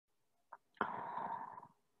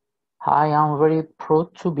I am very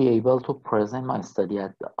proud to be able to present my study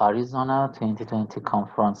at the Arizona 2020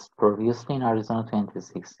 conference. Previously in Arizona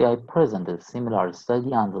 2060, I presented a similar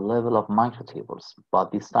study on the level of microtubules,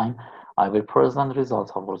 but this time I will present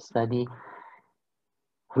results of our study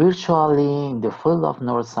virtually in the field of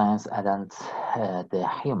neuroscience and at the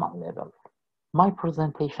human level. My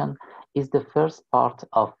presentation is the first part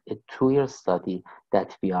of a two-year study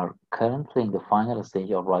that we are currently in the final stage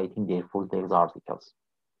of writing their full-text articles.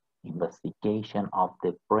 Investigation of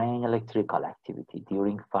the brain electrical activity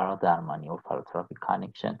during Faradarmani or fara-therapy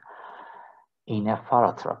connection in a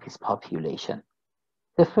Faratherapist population.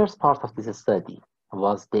 The first part of this study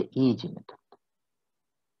was the EEG method.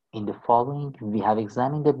 In the following, we have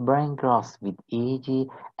examined the brain graphs with EEG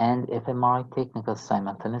and fMRI techniques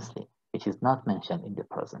simultaneously, which is not mentioned in the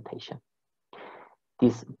presentation.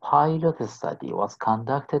 This pilot study was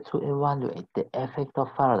conducted to evaluate the effect of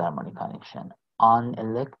Faradarmani connection on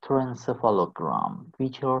electroencephalogram,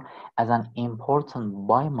 featured as an important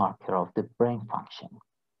biomarker of the brain function.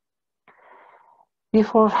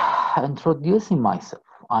 Before introducing myself,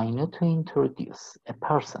 I need to introduce a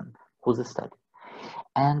person whose study,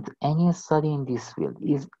 and any study in this field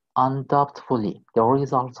is undoubtedly the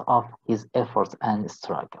result of his efforts and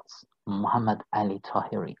struggles. Mohammad Ali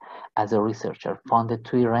Taheri, as a researcher, founded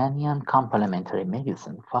two Iranian complementary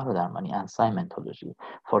medicine, Faradarmani and Scientology,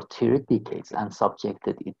 for 3 decades and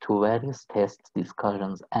subjected it to various tests,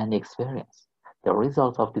 discussions, and experience. The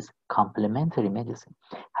results of this complementary medicine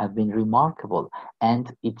have been remarkable,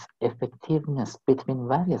 and its effectiveness between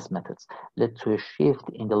various methods led to a shift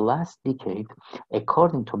in the last decade,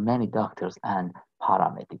 according to many doctors and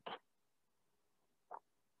paramedics.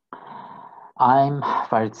 I'm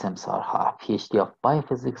Farid Semsarha, PhD of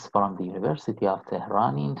Biophysics from the University of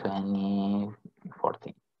Tehran in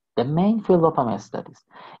 2014. The main field of my studies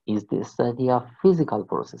is the study of physical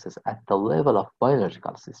processes at the level of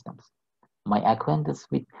biological systems. My acquaintance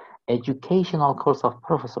with educational course of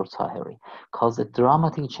Professor Taheri caused a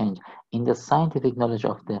dramatic change in the scientific knowledge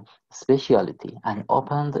of the specialty and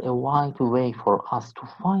opened a wide way for us to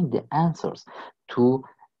find the answers to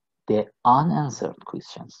the unanswered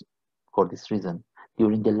questions. For this reason,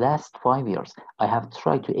 during the last 5 years, I have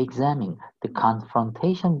tried to examine the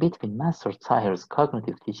confrontation between Master Taheri's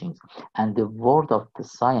cognitive teachings and the world of the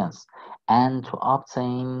science, and to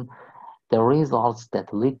obtain the results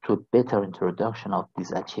that lead to a better introduction of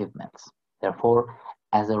these achievements. Therefore,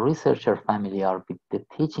 as a researcher familiar with the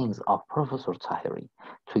teachings of Professor Taheri,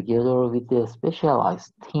 together with the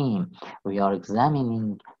specialized team, we are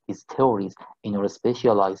examining his theories in a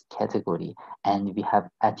specialized category, and we have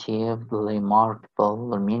achieved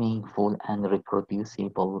remarkable, meaningful, and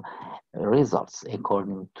reproducible results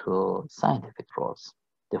according to scientific rules.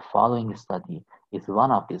 The following study is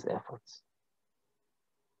one of these efforts.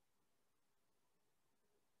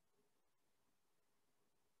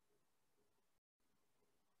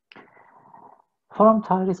 From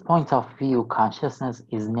Taheri's point of view, consciousness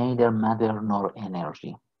is neither matter nor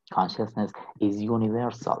energy. Consciousness is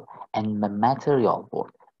universal, and the material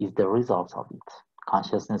world is the result of it.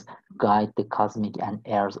 Consciousness guides the cosmic and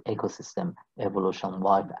Earth ecosystem, evolution,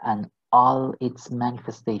 life, and all its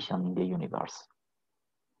manifestation in the universe.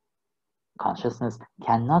 Consciousness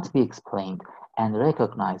cannot be explained and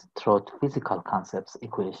recognized through physical concepts,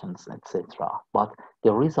 equations, etc. But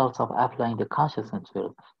the results of applying the consciousness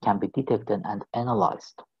field can be detected and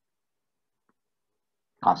analyzed.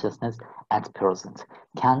 Consciousness at present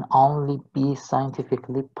can only be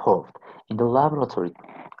scientifically proved in the laboratory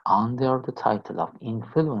under the title of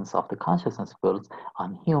influence of the consciousness fields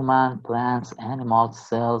on human, plants, animals,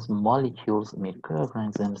 cells, molecules,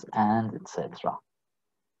 microorganisms, and etc.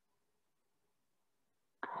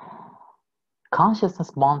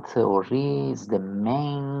 Consciousness bond theory is the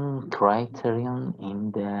main criterion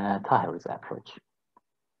in the Taheri's approach.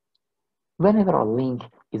 Whenever a link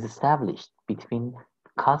is established between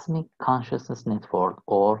cosmic consciousness network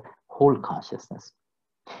or whole consciousness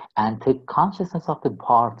and the consciousness of the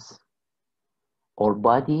parts or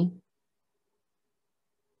body,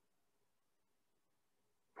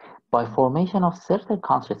 by formation of certain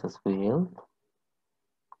consciousness field,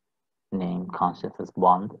 named consciousness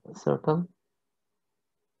bond circle,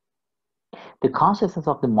 the consciousness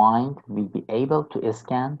of the mind will be able to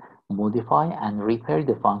scan, modify, and repair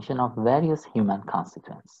the function of various human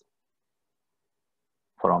constituents,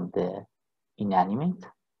 from the inanimate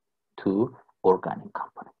to organic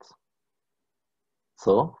components.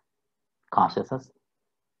 So, consciousness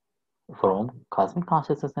from cosmic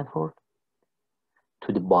consciousness network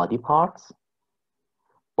to the body parts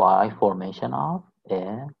by formation of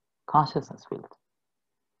a consciousness field.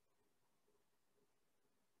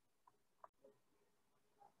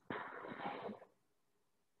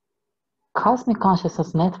 cosmic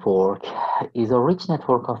consciousness network is a rich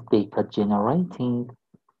network of data generating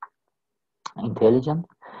intelligent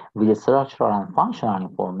with structural and functional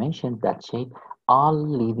information that shape all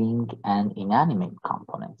living and inanimate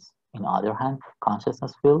components. On the other hand,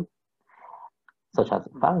 consciousness field, such as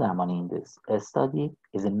Faradarmani in this study,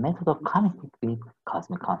 is a method of connecting with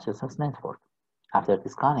cosmic consciousness network. After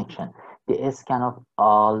this connection, the scan of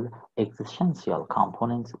all existential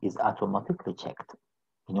components is automatically checked.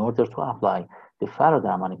 In order to apply the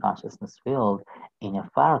Faradarmani consciousness field in a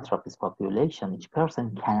Faratherapist population, each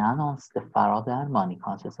person can announce the Faradarmani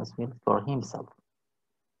consciousness field for himself.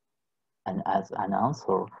 And as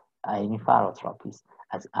announcer, any Faratherapist,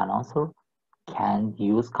 as announcer, can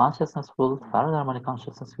use consciousness field, Faradarmani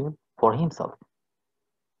consciousness field for himself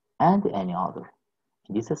and any other.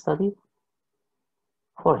 In this study,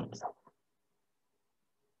 for himself.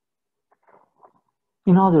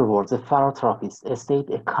 In other words, a Faratherapist states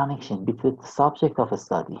a connection between the subject of a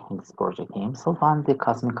study, in this project himself, and the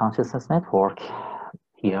cosmic consciousness network,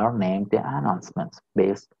 here named the announcement,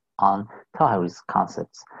 based on Taheri's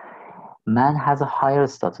concepts. Man has a higher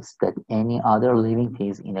status than any other living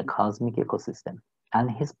thing in a cosmic ecosystem, and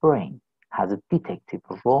his brain has a detective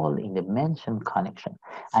role in the mentioned connection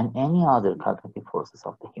and any other cognitive forces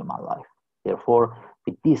of the human life. Therefore,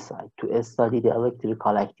 we decide to study the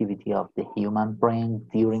electrical activity of the human brain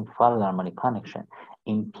during Faradarmani connection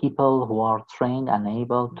in people who are trained and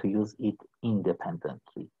able to use it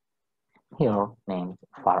independently, here named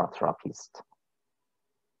Faratherapist.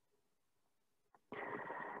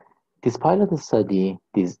 This pilot study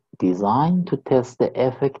is designed to test the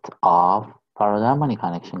effect of Faradarmani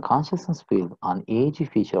connection consciousness field on EEG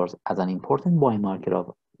features as an important biomarker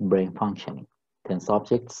of brain functioning. 10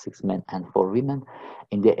 subjects, 6 men and 4 women,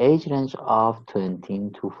 in the age range of 20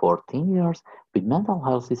 to 14 years with mental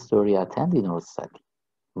health history attended our study.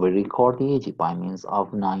 We record the EEG by means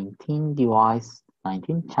of 19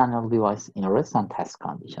 channel device in rest and task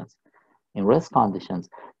conditions. In rest conditions,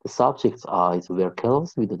 the subject's eyes were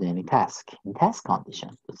closed without any task. In task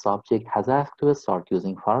conditions, the subject has asked to start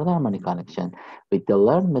using Faradarmani connection with the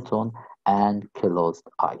learned method and closed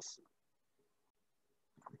eyes.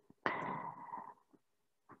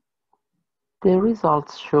 The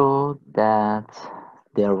results show that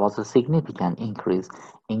there was a significant increase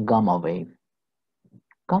in gamma wave.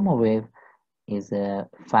 Gamma wave is a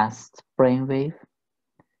fast brain wave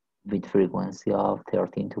with frequency of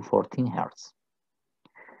 13 to 14 Hertz.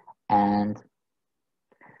 And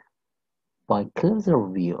by closer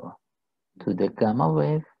view to the gamma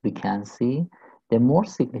wave, we can see the more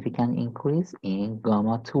significant increase in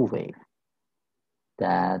gamma 2 wave.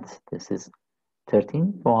 That this is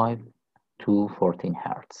 13.5 to 14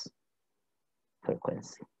 Hertz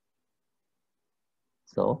frequency.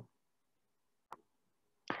 So,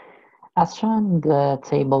 as shown in the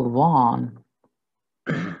table 1,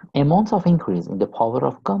 amounts of increase in the power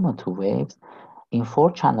of gamma 2 waves in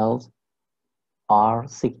 4 channels are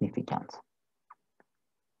significant.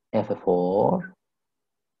 F4,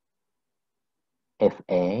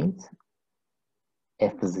 F8,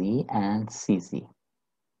 FZ, and CZ.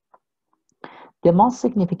 The most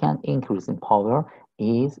significant increase in power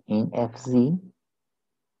is in FZ,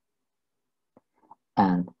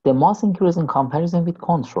 and the most increase in comparison with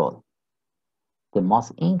control. The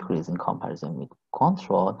most increase in comparison with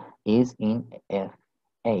control is in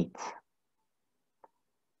F8,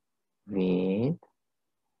 with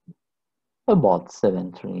about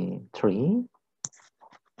 73%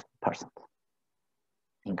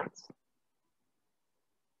 increase.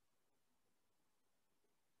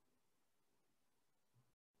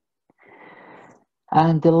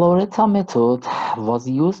 And the Loretta method was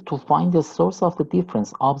used to find the source of the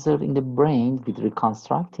difference observed in the brain with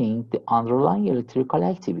reconstructing the underlying electrical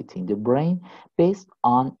activity in the brain based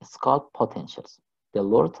on scalp potentials. The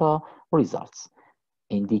Loretta results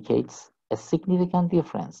indicates a significant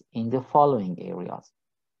difference in the following areas.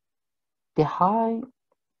 The high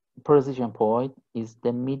precision point is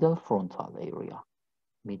the middle frontal area.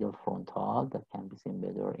 Middle frontal, that can be seen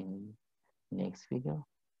better in next figure.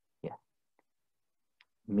 Yeah.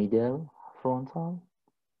 Middle frontal,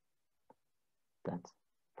 that's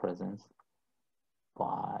present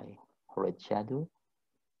by red shadow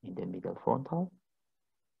in the middle frontal.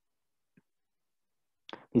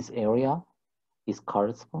 This area is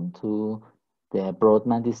correspond to the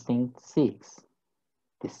Broadman distinct 6.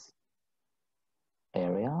 This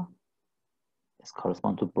area is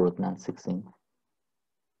correspond to Broadman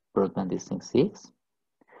distinct 6.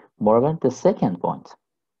 Moreover, the second point.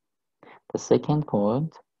 The second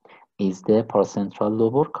point is the paracentral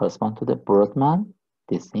lobe correspond to the Broadman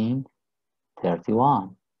distinct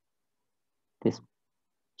 31. this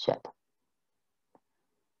shadow.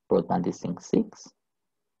 Broadband distinct 6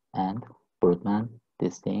 and broadband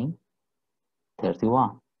distinct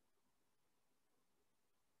 31.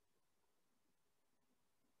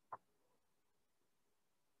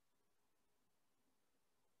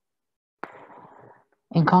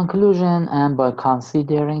 In conclusion, and by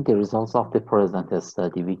considering the results of the present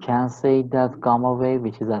study, we can say that gamma wave,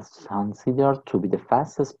 which is considered to be the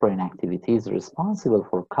fastest brain activity, is responsible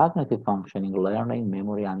for cognitive functioning, learning,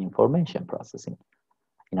 memory, and information processing.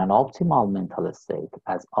 In an optimal mental state,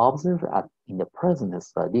 as observed in the present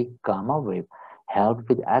study, gamma wave helped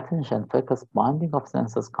with attention, focus, binding of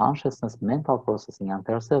senses, consciousness, mental processing, and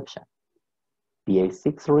perception.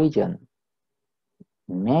 BA6 region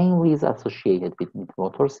mainly is associated with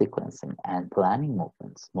motor sequencing and planning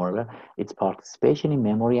movements. Moreover, its participation in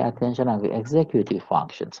memory, attention, and executive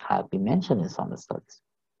functions have been mentioned in some studies.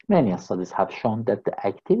 Many studies have shown that the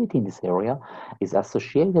activity in this area is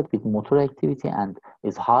associated with motor activity and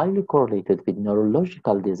is highly correlated with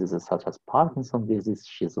neurological diseases such as Parkinson's disease,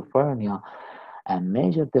 schizophrenia, and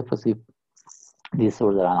major depressive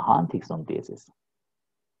disorder and Huntington's disease.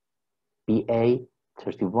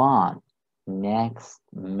 BA31, next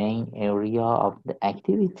main area of the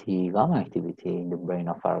activity, gamma activity in the brain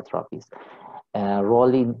of Faratherapist.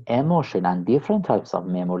 Role in emotion and different types of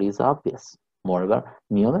memory is obvious. Moreover,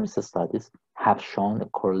 numerous studies have shown a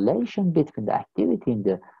correlation between the activity in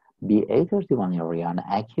the BA31 area and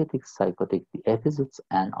acute psychotic episodes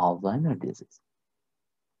and Alzheimer's disease.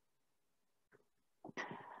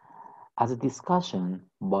 As a discussion,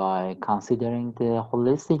 by considering the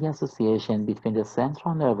holistic association between the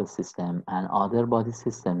central nervous system and other body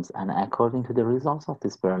systems, and according to the results of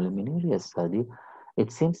this preliminary study,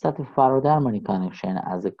 it seems that the Faradarmani connection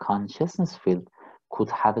as a consciousness field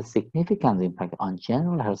could have a significant impact on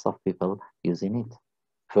general health of people using it.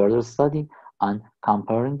 Further study on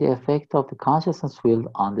comparing the effect of the consciousness field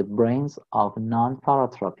on the brains of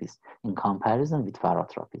non-Faratherapists in comparison with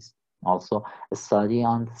Faratherapists. Also, a study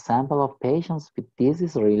on the sample of patients with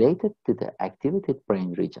disease related to the activated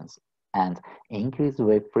brain regions and increased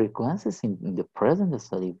wave frequencies in the present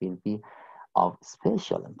study will be of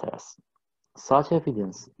special interest. Such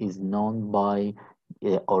evidence is known by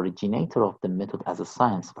the originator of the method as a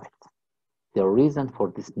science fact. The reason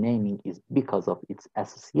for this naming is because of its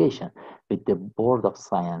association with the Board of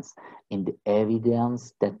Science in the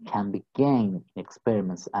evidence that can be gained in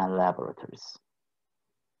experiments and laboratories.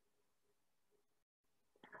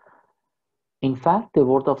 In fact, the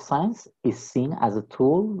word of science is seen as a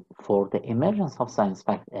tool for the emergence of science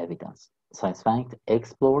fact evidence. Science fact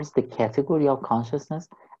explores the category of consciousness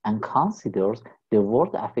and considers the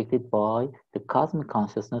world affected by the cosmic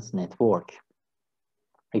consciousness network.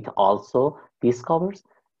 It also discovers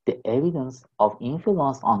the evidence of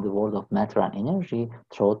influence on the world of matter and energy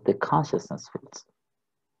through the consciousness fields.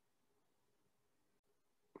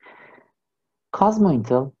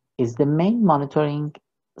 Cosmo-Intel is the main monitoring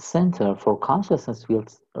center for consciousness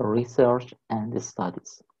fields research and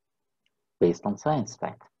studies based on science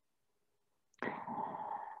fact.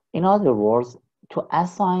 In other words, to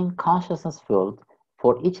assign consciousness field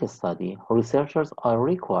for each study, researchers are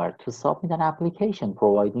required to submit an application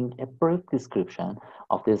providing a brief description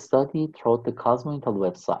of the study through the Cosmo-Intel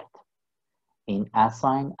website in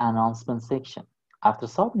Assign Announcement section. After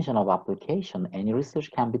submission of application, any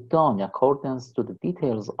research can be done in accordance to the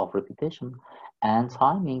details of repetition and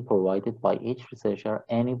timing provided by each researcher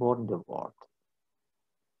anywhere in the world.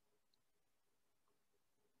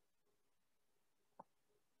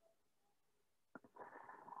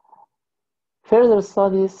 Further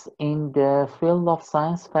studies in the field of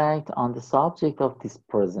science fact on the subject of this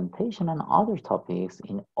presentation and other topics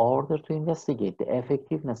in order to investigate the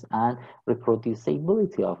effectiveness and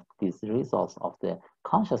reproducibility of these results of the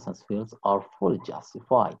consciousness fields are fully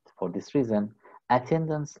justified. For this reason,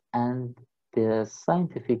 attendance and the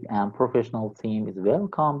scientific and professional team is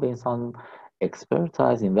welcome based on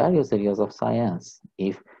expertise in various areas of science.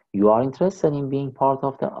 If you are interested in being part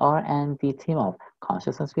of the R&D team of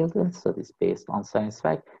consciousness field studies based on science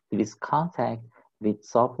fact, please contact with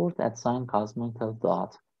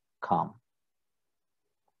support@science-cosmo-intel.com.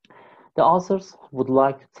 The authors would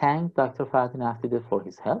like to thank Dr. Fateme for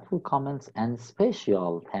his helpful comments, and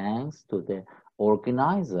special thanks to the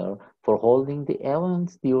organizer for holding the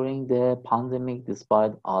event during the pandemic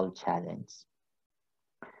despite all challenges.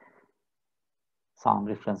 Some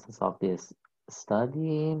references of this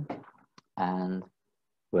study, and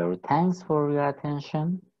very thanks for your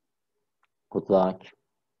attention. Good luck.